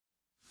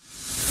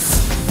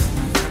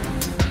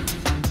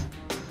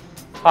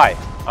Hi,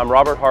 I'm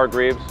Robert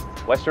Hargreaves,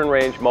 Western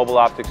Range Mobile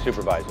Optics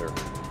Supervisor.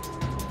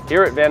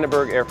 Here at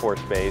Vandenberg Air Force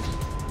Base,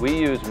 we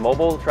use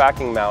mobile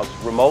tracking mounts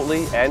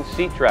remotely and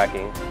seat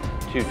tracking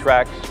to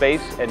track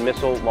space and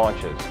missile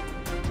launches.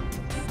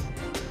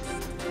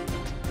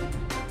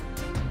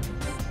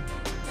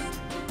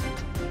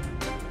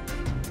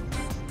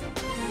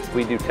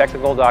 We do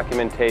technical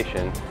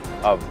documentation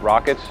of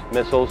rockets,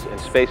 missiles, and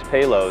space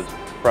payloads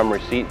from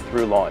receipt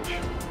through launch.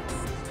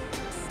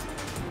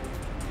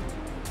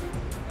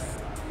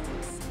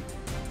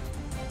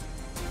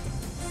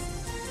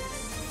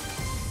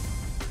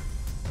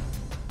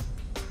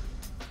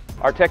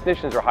 Our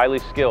technicians are highly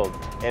skilled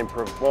and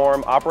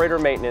perform operator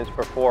maintenance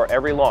before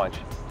every launch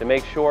to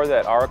make sure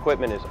that our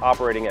equipment is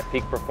operating at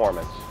peak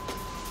performance.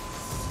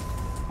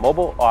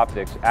 Mobile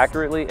Optics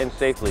accurately and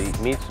safely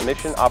meets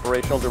mission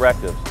operational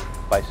directives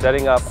by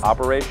setting up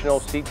operational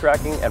seat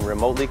tracking and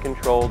remotely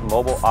controlled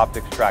mobile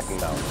optics tracking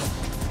mounts.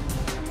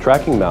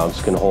 Tracking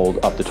mounts can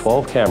hold up to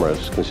 12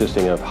 cameras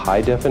consisting of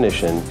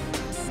high-definition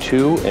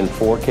 2 and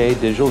 4K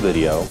digital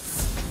video,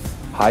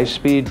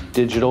 high-speed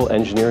digital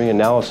engineering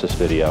analysis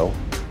video,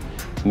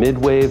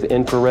 mid-wave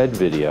infrared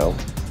video,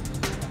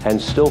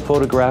 and still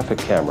photographic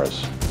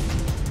cameras.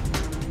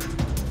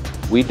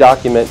 We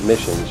document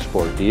missions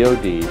for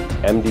DoD,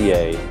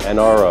 MDA,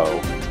 NRO,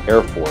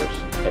 Air Force,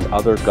 and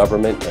other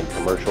government and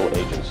commercial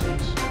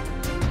agencies.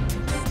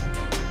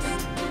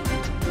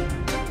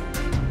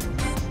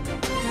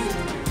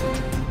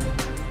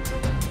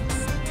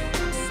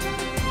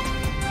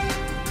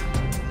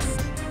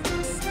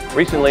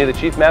 Recently, the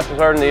Chief Master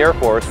Sergeant of the Air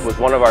Force was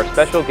one of our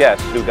special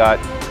guests who got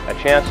a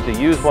chance to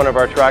use one of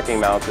our tracking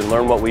mounts and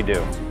learn what we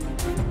do.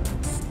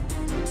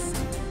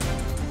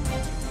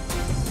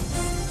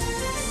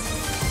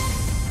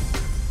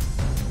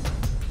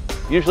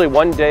 Usually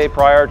one day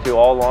prior to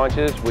all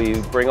launches, we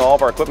bring all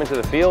of our equipment to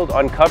the field,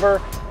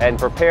 uncover, and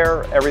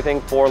prepare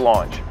everything for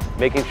launch,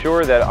 making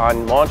sure that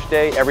on launch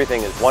day,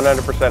 everything is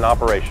 100%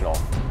 operational.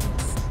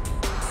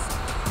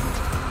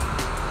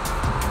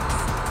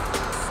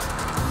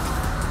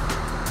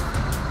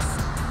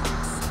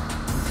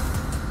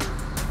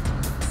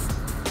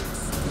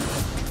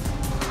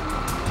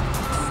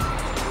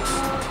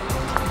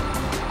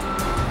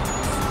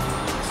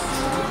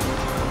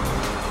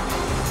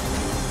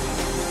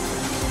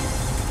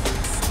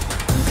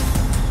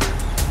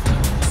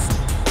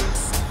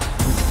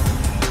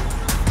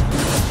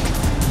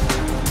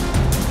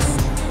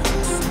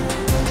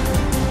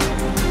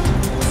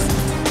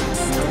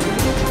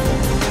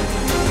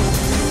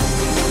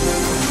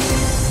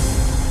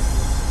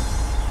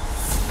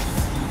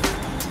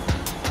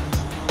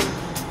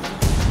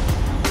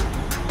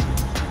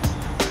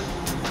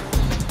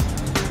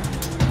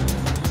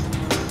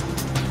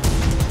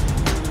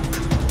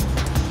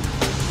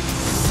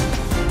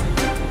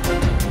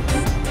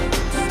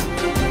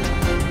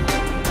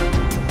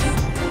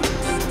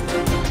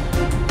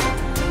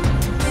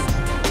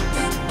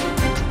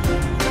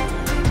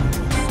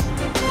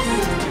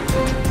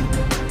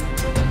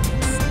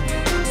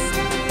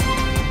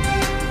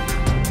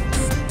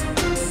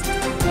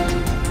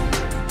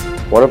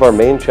 One of our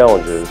main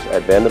challenges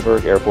at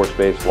Vandenberg Air Force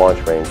Base Launch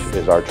Range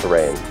is our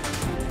terrain.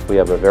 We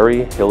have a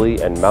very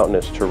hilly and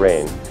mountainous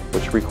terrain,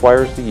 which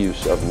requires the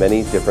use of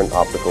many different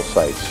optical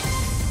sites.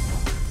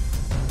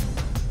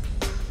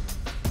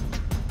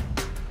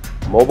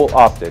 Mobile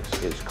optics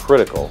is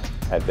critical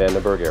at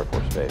Vandenberg Air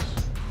Force Base.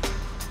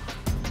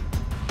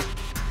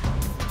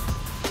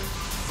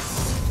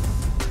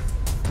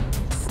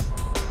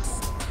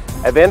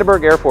 At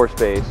Vandenberg Air Force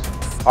Base,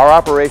 our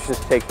operations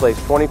take place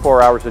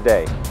 24 hours a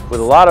day, with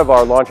a lot of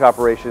our launch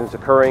operations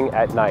occurring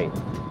at night.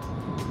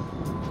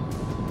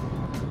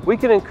 We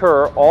can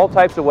incur all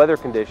types of weather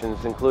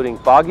conditions, including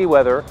foggy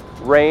weather,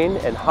 rain,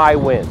 and high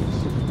winds.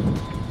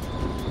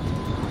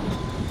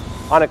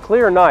 On a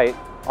clear night,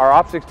 our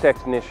optics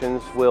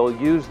technicians will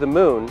use the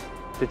moon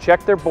to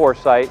check their bore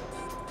sight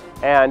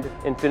and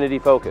infinity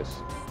focus.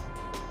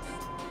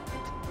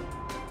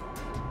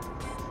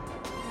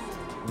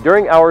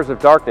 During hours of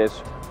darkness,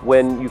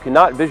 when you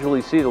cannot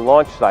visually see the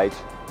launch sites,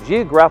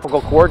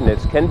 geographical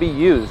coordinates can be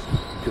used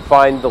to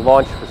find the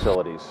launch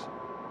facilities.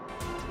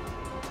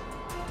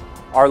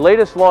 Our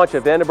latest launch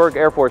at Vandenberg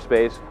Air Force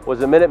Base was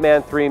the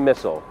Minuteman III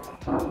missile.